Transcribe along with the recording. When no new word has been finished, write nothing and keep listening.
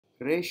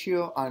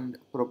ratio and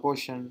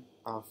proportion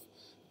of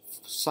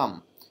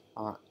sum.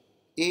 A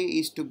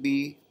is to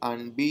B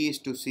and B is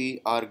to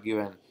C are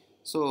given.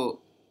 So,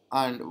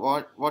 and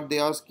what they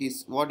ask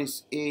is what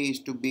is A is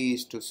to B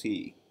is to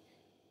C.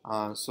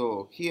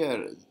 So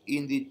here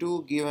in the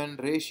two given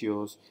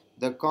ratios,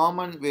 the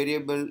common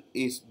variable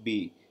is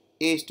B.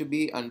 A is to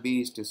B and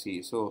B is to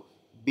C. So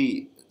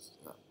B,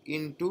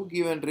 in two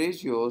given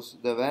ratios,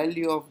 the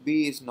value of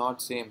B is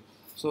not same.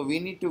 So we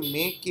need to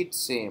make it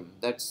same.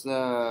 That's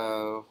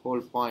the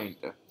whole point.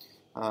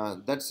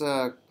 That's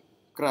a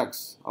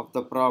crux of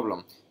the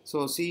problem.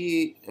 So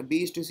B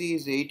is to C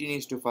is 18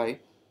 is to 5.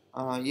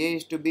 A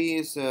is to B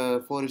is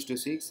 4 is to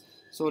 6.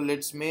 So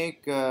let's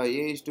make A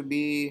is to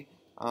B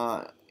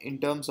in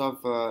terms of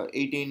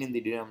 18 in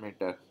the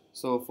denominator.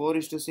 So 4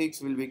 is to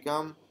 6 will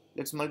become,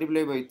 let's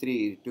multiply by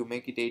 3 to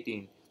make it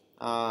 18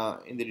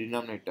 in the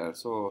denominator.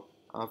 So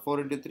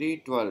 4 into 3,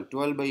 12.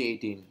 12 by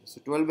 18.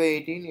 So 12 by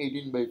 18,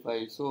 18 by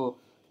 5. So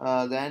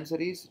the answer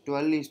is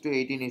 12 is to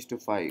 18 is to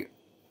 5.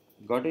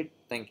 Got it?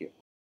 Thank you.